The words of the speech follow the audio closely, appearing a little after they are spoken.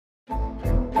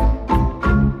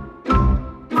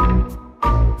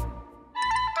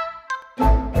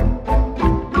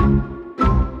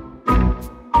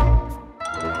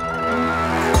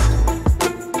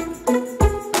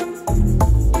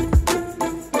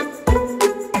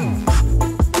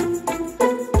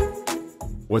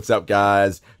What's up,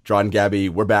 guys? Jarod Gabby,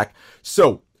 we're back.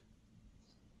 So,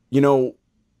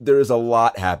 there is a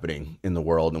lot happening in the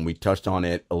world, and we touched on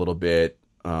it a little bit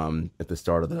at the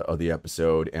start of the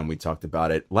episode, and we talked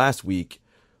about it last week.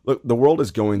 Look, the world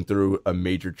is going through a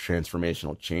major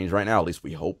transformational change right now. At least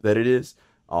we hope that it is.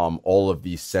 All of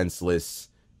the senseless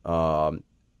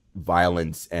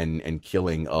violence and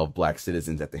killing of black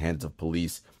citizens at the hands of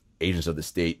police, agents of the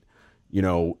state,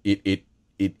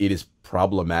 it is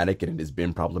problematic, and it has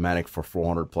been problematic for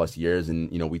 400 plus years.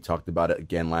 And, we talked about it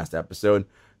again last episode,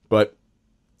 but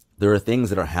there are things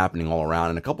that are happening all around.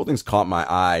 And a couple of things caught my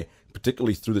eye,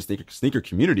 particularly through the sneaker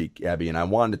community, Gabby, and I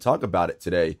wanted to talk about it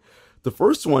today. The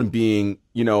first one being,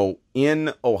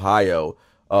 in Ohio,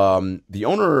 the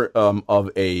owner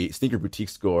of a sneaker boutique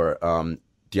store,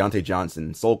 Dionte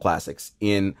Johnson, Soul Classics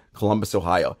in Columbus,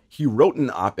 Ohio, he wrote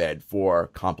an op-ed for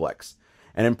Complex.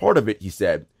 And in part of it, he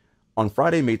said, "On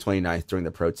Friday, May 29th, during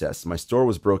the protests, my store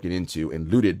was broken into and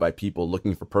looted by people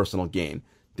looking for personal gain,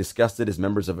 disgusted as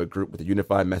members of a group with a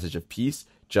unified message of peace,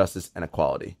 justice, and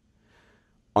equality.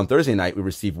 On Thursday night, we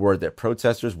received word that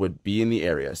protesters would be in the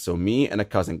area, so me and a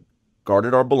cousin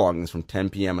guarded our belongings from 10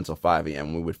 p.m. until 5 a.m.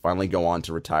 when we would finally go on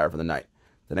to retire for the night.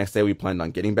 The next day, we planned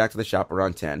on getting back to the shop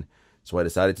around 10, so I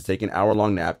decided to take an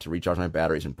hour-long nap to recharge my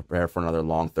batteries and prepare for another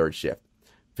long third shift.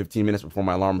 15 minutes before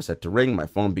my alarm was set to ring, my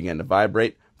phone began to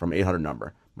vibrate from an 800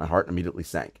 number. My heart immediately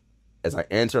sank. As I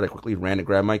answered, I quickly ran to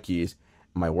grab my keys,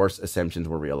 and my worst assumptions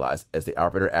were realized. As the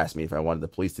operator asked me if I wanted the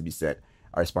police to be sent,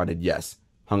 I responded yes,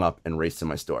 hung up, and raced to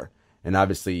my store." And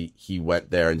obviously, he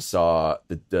went there and saw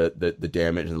the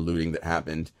damage and the looting that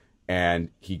happened.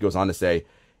 And he goes on to say,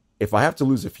 "If I have to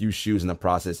lose a few shoes in the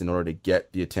process in order to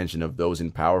get the attention of those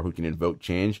in power who can invoke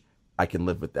change, I can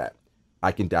live with that.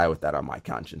 I can die with that on my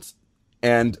conscience."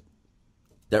 And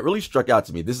that really struck out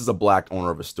to me. This is a black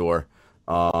owner of a store.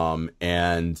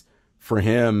 And for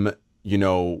him,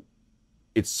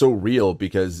 it's so real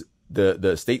because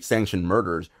the state-sanctioned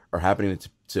murders are happening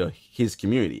to his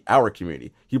community, our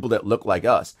community, people that look like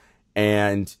us.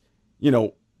 And,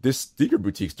 this sneaker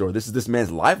boutique store, this is this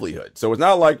man's livelihood. So it's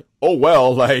not like, oh,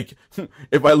 well, like,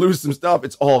 if I lose some stuff,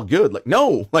 it's all good. Like,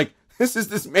 no, like, this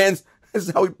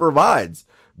is how he provides.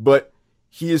 But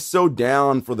he is so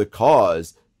down for the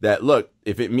cause that, look,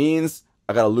 if it means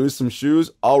I got to lose some shoes,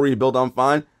 I'll rebuild, I'm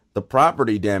fine. The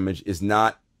property damage is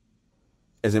not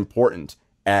as important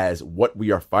as what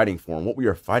we are fighting for. And what we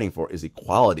are fighting for is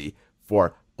equality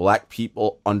for black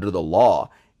people under the law.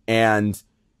 And,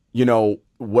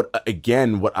 what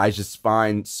I just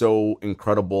find so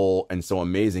incredible and so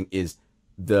amazing is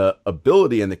the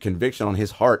ability and the conviction on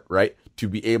his heart, right, to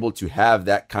be able to have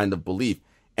that kind of belief.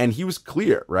 And he was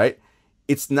clear, right?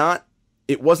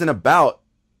 It wasn't about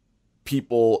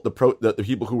people, the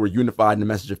people who were unified in the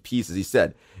message of peace, as he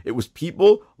said. It was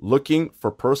people looking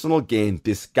for personal gain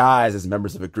disguised as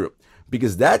members of a group,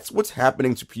 because that's what's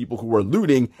happening to people who are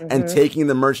looting and taking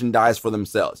the merchandise for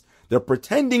themselves. They're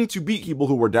pretending to be people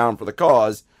who were down for the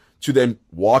cause to then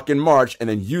walk and march and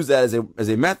then use that as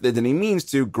a method. And he means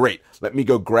to, great, let me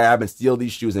go grab and steal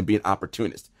these shoes and be an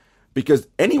opportunist. Because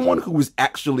anyone who is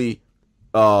actually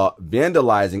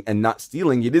vandalizing and not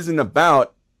stealing, it isn't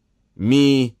about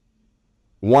me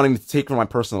wanting to take for my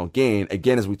personal gain.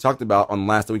 Again, as we talked about on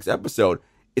last week's episode,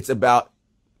 it's about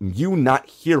you not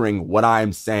hearing what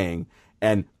I'm saying.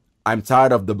 And I'm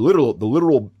tired of the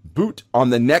literal boot on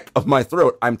the neck of my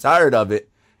throat. I'm tired of it,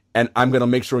 and I'm going to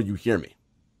make sure you hear me.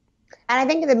 And I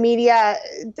think the media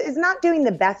is not doing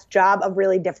the best job of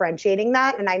really differentiating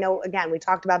that. And I know, again, we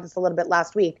talked about this a little bit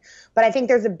last week, but I think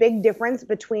there's a big difference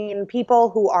between people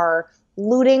who are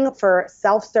looting for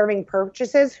self-serving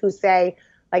purchases, who say,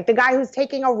 like the guy who's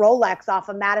taking a Rolex off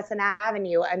of Madison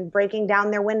Avenue and breaking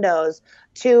down their windows,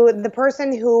 to the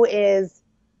person who is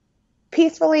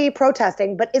peacefully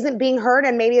protesting but isn't being heard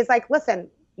and maybe is like, listen,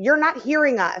 you're not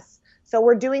hearing us, so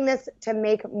we're doing this to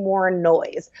make more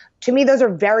noise. To me, those are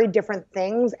very different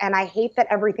things, and I hate that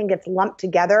everything gets lumped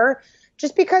together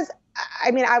just because,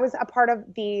 I mean, I was a part of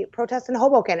the protest in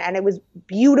Hoboken, and it was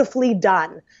beautifully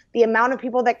done. The amount of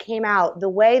people that came out, the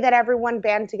way that everyone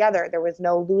band together, there was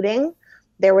no looting,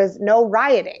 there was no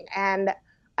rioting. And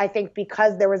I think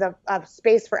because there was a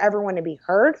space for everyone to be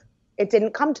heard, it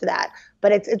didn't come to that.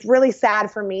 But it's really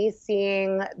sad for me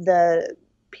seeing the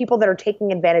people that are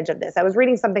taking advantage of this. I was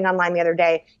reading something online the other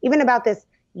day, even about this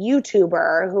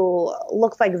YouTuber who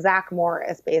looks like Zach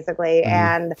Morris, basically.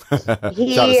 And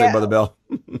he, shout out to Saved by the Bell.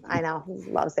 I know,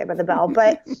 love Saved by the Bell,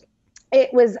 but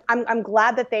it was, I'm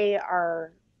glad that they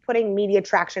are putting media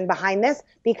traction behind this,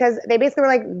 because they basically were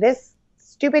like, this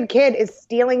stupid kid is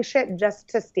stealing shit just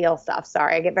to steal stuff.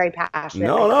 Sorry, I get very passionate.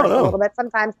 No. A little bit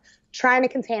sometimes, trying to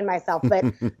contain myself. But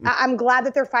I'm glad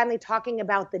that they're finally talking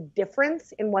about the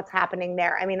difference in what's happening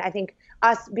there. I mean, I think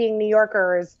us being New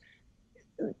Yorkers,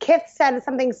 Kith said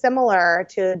something similar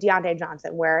to Dionte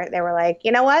Johnson, where they were like,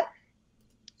 you know what?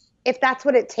 If that's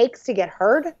what it takes to get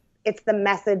heard, it's the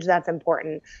message that's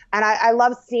important. And I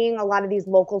love seeing a lot of these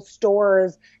local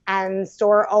stores and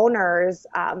store owners.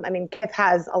 I mean, Kith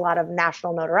has a lot of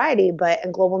national notoriety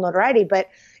and global notoriety, but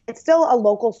it's still a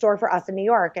local store for us in New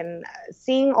York. And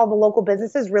seeing all the local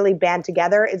businesses really band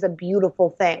together is a beautiful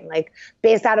thing. Like,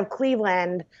 based out of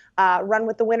Cleveland, Run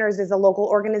with the Winners is a local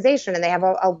organization, and they have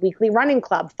a weekly running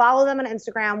club. Follow them on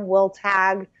Instagram. We'll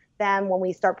tag them when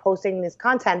we start posting this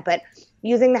content. But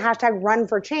using the hashtag Run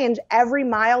for Change, every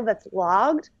mile that's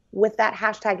logged with that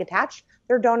hashtag attached,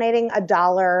 they're donating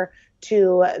 $1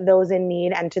 to those in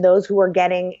need and to those who are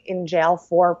getting in jail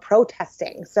for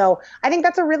protesting. So I think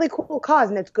that's a really cool cause,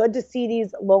 and it's good to see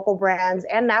these local brands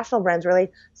and national brands really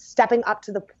stepping up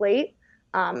to the plate.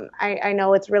 I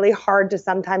know it's really hard to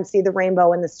sometimes see the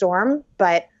rainbow in the storm,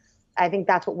 but I think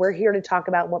that's what we're here to talk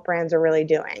about, what brands are really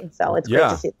doing. So it's great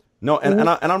to see. No, and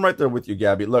I'm right there with you,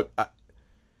 Gabby. Look,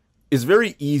 it's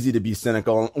very easy to be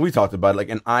cynical. We talked about it, like,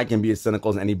 and I can be as cynical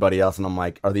as anybody else. And I'm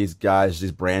like, are these guys,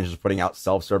 these brands, just putting out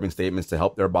self-serving statements to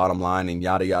help their bottom line and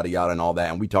yada, yada, yada, and all that?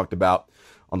 And we talked about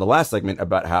on the last segment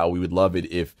about how we would love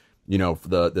it if, you know, for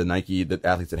the Nike, the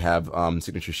athletes that have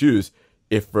signature shoes,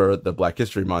 if for the Black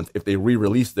History Month, if they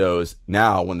re-release those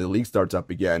now when the league starts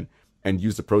up again and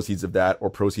use the proceeds of that,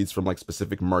 or proceeds from like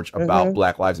specific merch about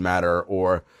Black Lives Matter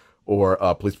or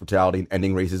police brutality and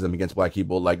ending racism against Black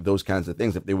people, like those kinds of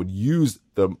things, if they would use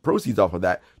the proceeds off of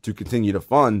that to continue to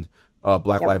fund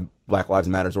Black Lives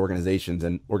Matters organizations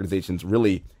and organizations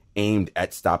really aimed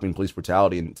at stopping police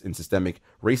brutality and systemic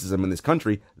racism in this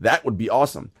country, that would be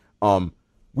awesome.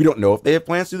 We don't know if they have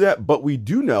plans to do that, but we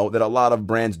do know that a lot of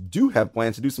brands do have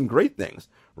plans to do some great things,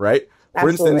 right?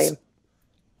 Absolutely. For instance,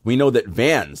 we know that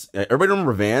Vans, everybody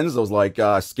remember Vans, those like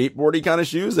skateboardy kind of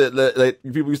shoes that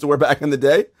people used to wear back in the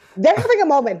day? They're having a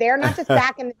moment. They are not just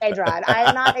back in the day, Jarod. I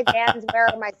am not a Vans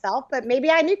wearer myself, but maybe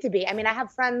I need to be. I mean, I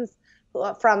have friends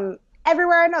from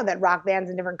everywhere I know that rock Vans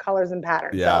in different colors and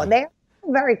patterns. Yeah. So they're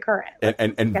very current.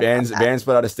 And Vans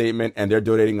put out a statement, and they're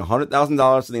donating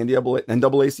 $100,000 to the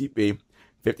NAACP,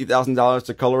 $50,000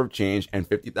 to Color of Change, and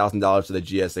 $50,000 to the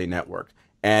GSA network.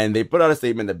 And they put out a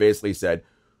statement that basically said,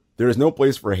 there is no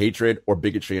place for hatred or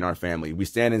bigotry in our family. We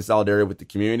stand in solidarity with the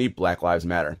community. Black Lives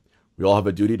Matter. We all have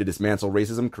a duty to dismantle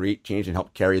racism, create change, and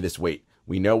help carry this weight.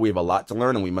 We know we have a lot to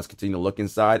learn, and we must continue to look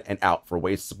inside and out for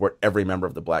ways to support every member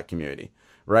of the Black community.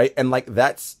 Right? And like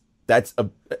that's a,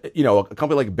 you know, a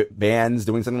company like Vans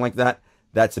doing something like that.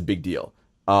 That's a big deal.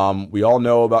 We all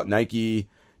know about Nike.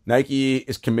 Nike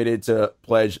is committed to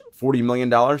pledge $40 million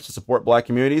to support Black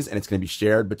communities, and it's going to be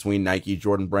shared between Nike,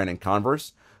 Jordan Brand, and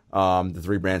Converse. The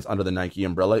three brands under the Nike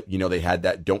umbrella. You know, they had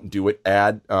that "Don't Do It"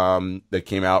 ad that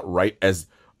came out right as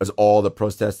all the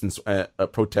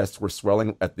protests were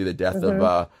swelling at the death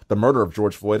of the murder of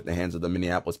George Floyd at the hands of the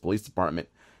Minneapolis Police Department.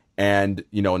 And,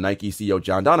 you know, Nike CEO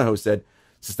John Donahoe said,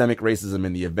 systemic racism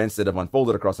and the events that have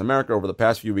unfolded across America over the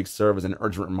past few weeks serve as an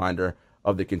urgent reminder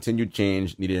of the continued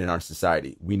change needed in our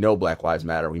society. We know Black Lives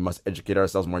Matter. We must educate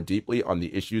ourselves more deeply on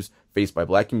the issues faced by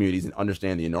Black communities and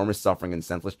understand the enormous suffering and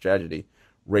senseless tragedy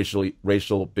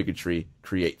racial bigotry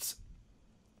creates.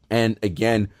 And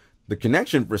again, the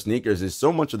connection for sneakers is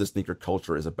so much of the sneaker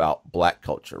culture is about Black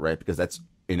culture, right? Because that's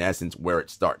in essence where it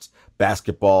starts.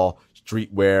 Basketball,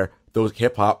 streetwear, those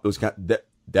hip hop,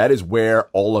 that is where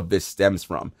all of this stems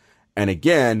from. And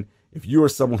again, if you are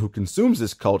someone who consumes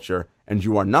this culture and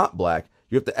you are not Black,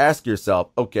 you have to ask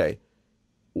yourself, okay,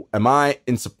 am I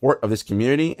in support of this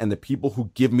community and the people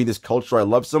who give me this culture I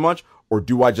love so much? Or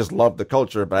do I just love the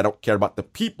culture, but I don't care about the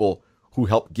people who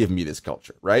help give me this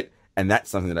culture, right? And that's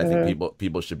something that I think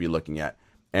people should be looking at.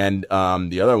 And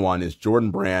the other one is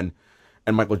Jordan Brand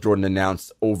and Michael Jordan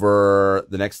announced over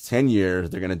the next 10 years,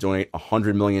 they're going to donate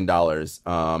 $100 million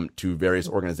to various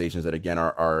organizations that, again,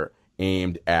 are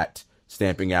aimed at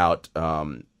stamping out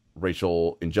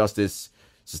racial injustice,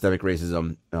 systemic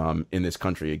racism in this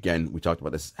country. Again, we talked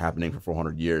about this happening for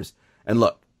 400 years. And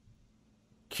look,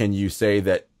 can you say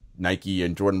that Nike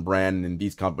and Jordan Brand and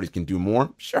these companies can do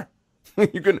more? Sure.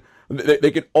 You can.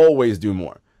 They can always do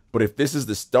more. But if this is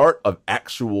the start of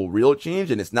actual real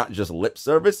change and it's not just lip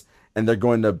service and they're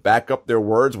going to back up their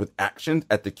words with action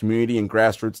at the community and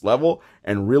grassroots level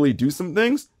and really do some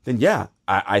things, then yeah,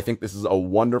 I think this is a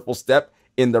wonderful step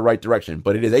in the right direction.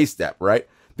 But it is a step, right?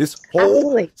 This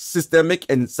whole systemic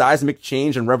and seismic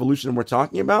change and revolution we're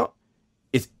talking about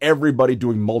It's everybody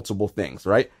doing multiple things,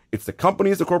 right? It's the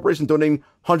companies, the corporations donating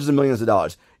hundreds of millions of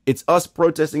dollars. It's us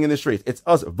protesting in the streets. It's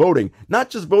us voting, not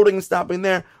just voting and stopping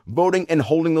there, voting and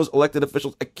holding those elected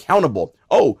officials accountable.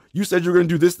 Oh, you said you're going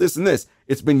to do this, this, and this.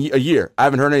 It's been a year. I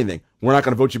haven't heard anything. We're not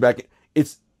going to vote you back.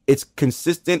 It's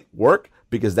consistent work,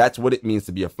 because that's what it means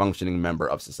to be a functioning member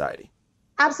of society.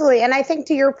 Absolutely. And I think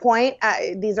to your point,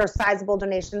 these are sizable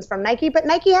donations from Nike, but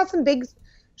Nike has some big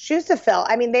shoes to fill.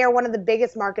 I mean, they are one of the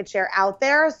biggest market share out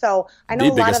there. So I know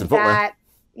a lot of that.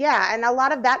 Yeah. And a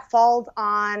lot of that falls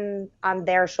on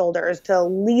their shoulders to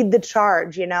lead the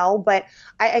charge, you know, but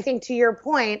I think to your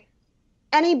point,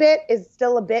 any bit is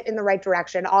still a bit in the right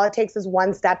direction. All it takes is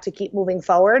one step to keep moving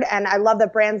forward. And I love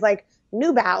that brands like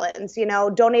New Balance, you know,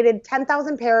 donated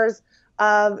 10,000 pairs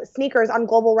of sneakers on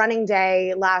Global Running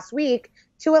Day last week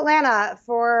to Atlanta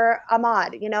for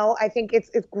Ahmad. You know, I think it's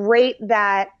great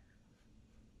that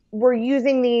we're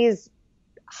using these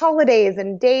holidays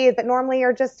and days that normally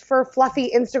are just for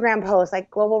fluffy Instagram posts, like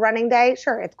Global Running Day.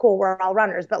 Sure, it's cool. We're all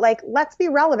runners, but like, let's be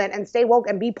relevant and stay woke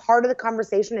and be part of the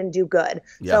conversation and do good.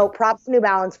 Yeah. So props to New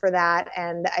Balance for that.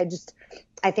 And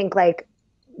I think like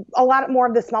a lot more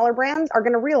of the smaller brands are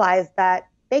going to realize that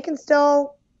they can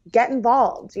still get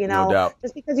involved, you know,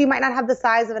 just because you might not have the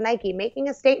size of a Nike, making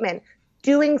a statement,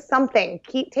 doing something,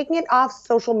 keep taking it off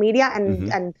social media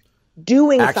and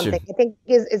doing action. Something, I think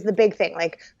is the big thing.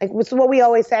 Like so what we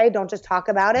always say, don't just talk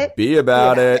about it. Be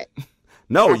about it.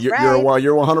 No, you're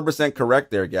 100%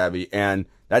 correct there, Gabby. And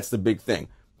that's the big thing.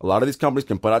 A lot of these companies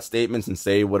can put out statements and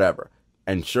say whatever.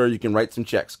 And sure, you can write some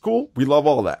checks. Cool. We love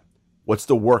all that. What's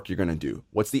the work you're going to do?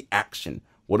 What's the action?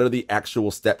 What are the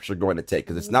actual steps you're going to take?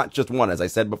 Because it's not just one. As I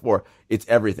said before, it's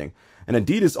everything. And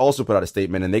Adidas also put out a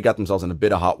statement, and they got themselves in a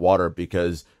bit of hot water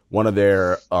because one of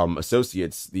their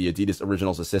associates, the Adidas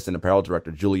Originals Assistant Apparel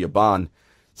Director, Julia Bond,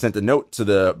 sent a note to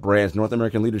the brand's North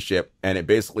American leadership, and it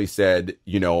basically said,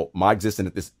 you know, my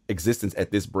existence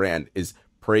at this brand is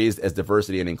praised as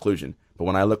diversity and inclusion. But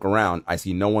when I look around, I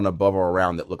see no one above or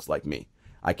around that looks like me.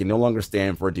 I can no longer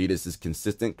stand for Adidas's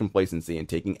consistent complacency in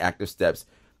taking active steps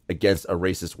against a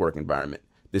racist work environment.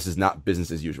 This is not business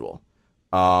as usual.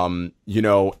 You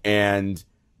know, and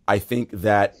I think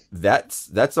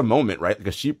that's a moment, right?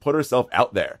 Because she put herself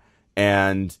out there,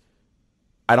 and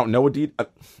I don't know Adidas. I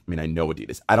mean, I know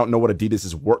Adidas. I don't know what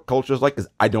Adidas's work culture is like because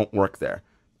I don't work there.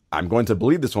 I'm going to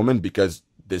believe this woman because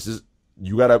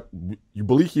you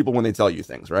believe people when they tell you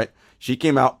things, right? She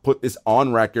came out, put this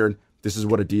on record. This is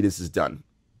what Adidas has done.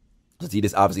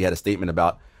 Adidas obviously had a statement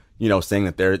about, you know, saying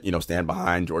that they're, you know, stand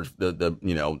behind George,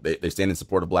 you know, they stand in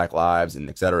support of Black lives and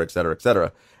et cetera, et cetera, et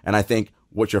cetera. And I think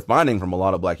what you're finding from a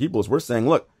lot of Black people is we're saying,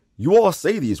 look, you all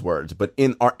say these words, but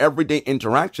in our everyday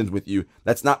interactions with you,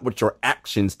 that's not what your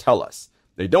actions tell us.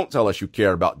 They don't tell us you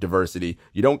care about diversity.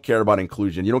 You don't care about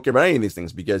inclusion. You don't care about any of these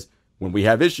things because when we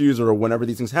have issues or whenever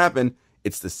these things happen,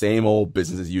 it's the same old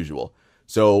business as usual.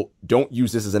 So don't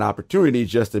use this as an opportunity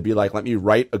just to be like, let me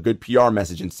write a good PR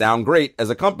message and sound great as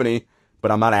a company,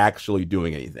 but I'm not actually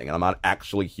doing anything. And I'm not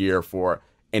actually here for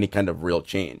any kind of real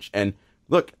change. And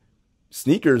look,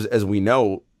 sneakers, as we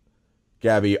know,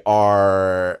 Gabby,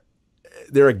 they're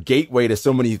a gateway to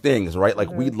so many things, right? Like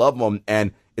we love them.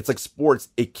 And it's like sports.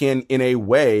 It can, in a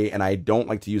way, and I don't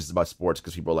like to use this about sports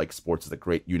because people are like, sports is a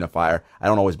great unifier. I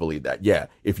don't always believe that. Yeah,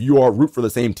 if you are root for the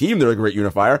same team, they're a great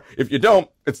unifier. If you don't,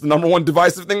 it's the number one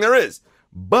divisive thing there is.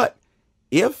 But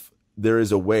if there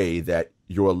is a way that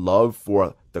your love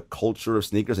for the culture of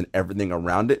sneakers and everything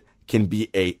around it can be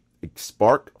a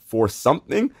spark for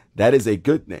something, that is a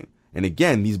good thing. And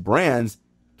again, these brands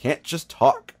can't just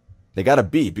talk. They got to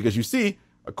be, because you see,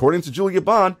 according to Julia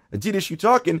Bond, Adidas, you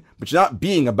talking, but you're not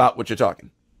being about what you're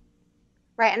talking.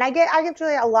 Right. And I give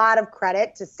Julia a lot of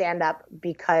credit to stand up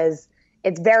because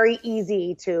it's very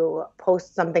easy to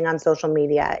post something on social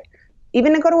media,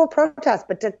 even to go to a protest,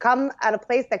 but to come at a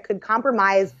place that could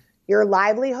compromise your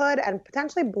livelihood and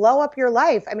potentially blow up your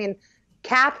life. I mean,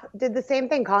 Cap did the same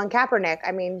thing, Colin Kaepernick.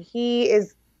 I mean, he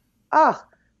is,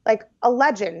 like a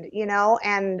legend, you know,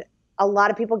 and a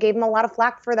lot of people gave him a lot of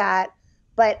flack for that.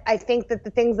 But I think that the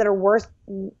things that are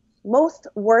most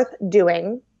worth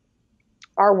doing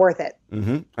are worth it.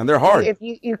 Mm-hmm. And they're hard. If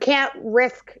you can't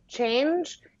risk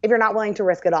change if you're not willing to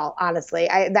risk it all, honestly.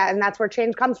 And that's where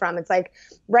change comes from. It's like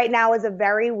right now is a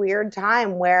very weird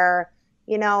time where,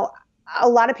 you know, a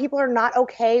lot of people are not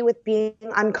okay with being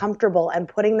uncomfortable and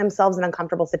putting themselves in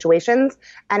uncomfortable situations.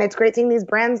 And it's great seeing these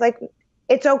brands like,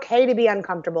 it's okay to be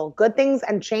uncomfortable. Good things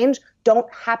and change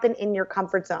don't happen in your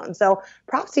comfort zone. So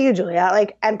props to you, Julia.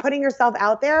 Like, and putting yourself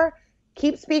out there,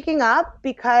 keep speaking up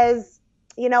because,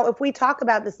 you know, if we talk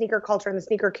about the sneaker culture and the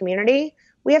sneaker community,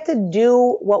 we have to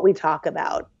do what we talk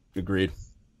about. Agreed.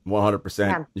 100%.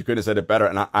 Yeah. You couldn't have said it better.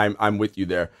 And I'm with you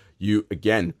there.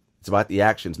 Again, it's about the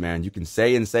actions, man. You can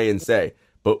say and say and say,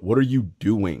 but what are you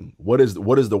doing?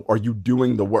 Are you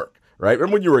doing the work? Right?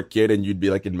 Remember when you were a kid and you'd be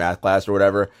like in math class or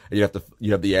whatever, and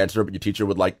you have the answer, but your teacher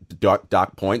would like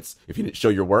dock points if you didn't show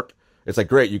your work. It's like,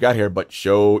 great, you got here, but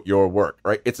show your work,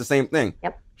 right? It's the same thing.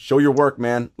 Yep. Show your work,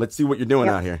 man. Let's see what you're doing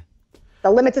out here. The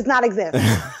limit does not exist.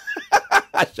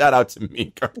 Shout out to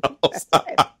me, girls.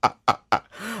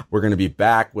 We're going to be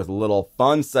back with a little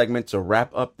fun segment to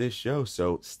wrap up this show,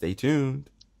 so stay tuned.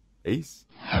 Peace.